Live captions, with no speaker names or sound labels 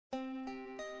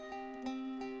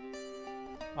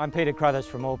I'm Peter Crothers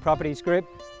from All Properties Group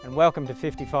and welcome to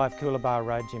 55 Coolibah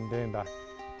Road, Jimboomba.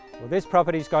 Well, this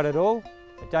property's got it all,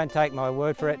 but don't take my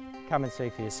word for it, come and see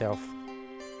for yourself.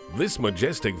 This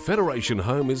majestic Federation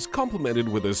home is complemented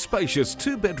with a spacious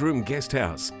 2-bedroom guest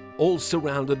house, all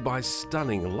surrounded by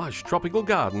stunning lush tropical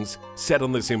gardens set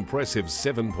on this impressive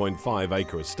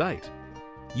 7.5-acre estate.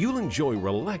 You'll enjoy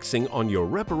relaxing on your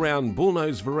wraparound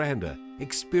bullnose veranda,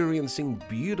 experiencing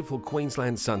beautiful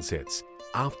Queensland sunsets,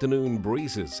 afternoon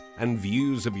breezes and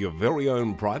views of your very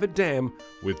own private dam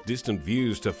with distant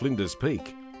views to Flinders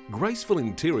Peak. Graceful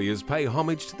interiors pay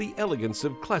homage to the elegance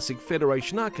of classic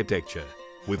Federation architecture,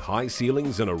 with high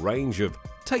ceilings and a range of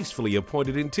tastefully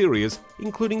appointed interiors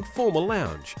including formal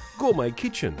lounge, gourmet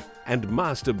kitchen and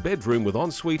master bedroom with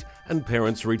ensuite and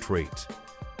parents' retreat.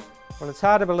 Well, it's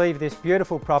hard to believe this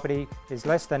beautiful property is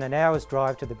less than an hour's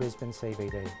drive to the Brisbane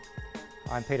CBD.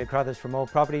 I'm Peter Crothers from All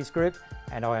Properties Group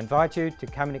and I invite you to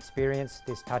come and experience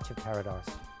this touch of paradise.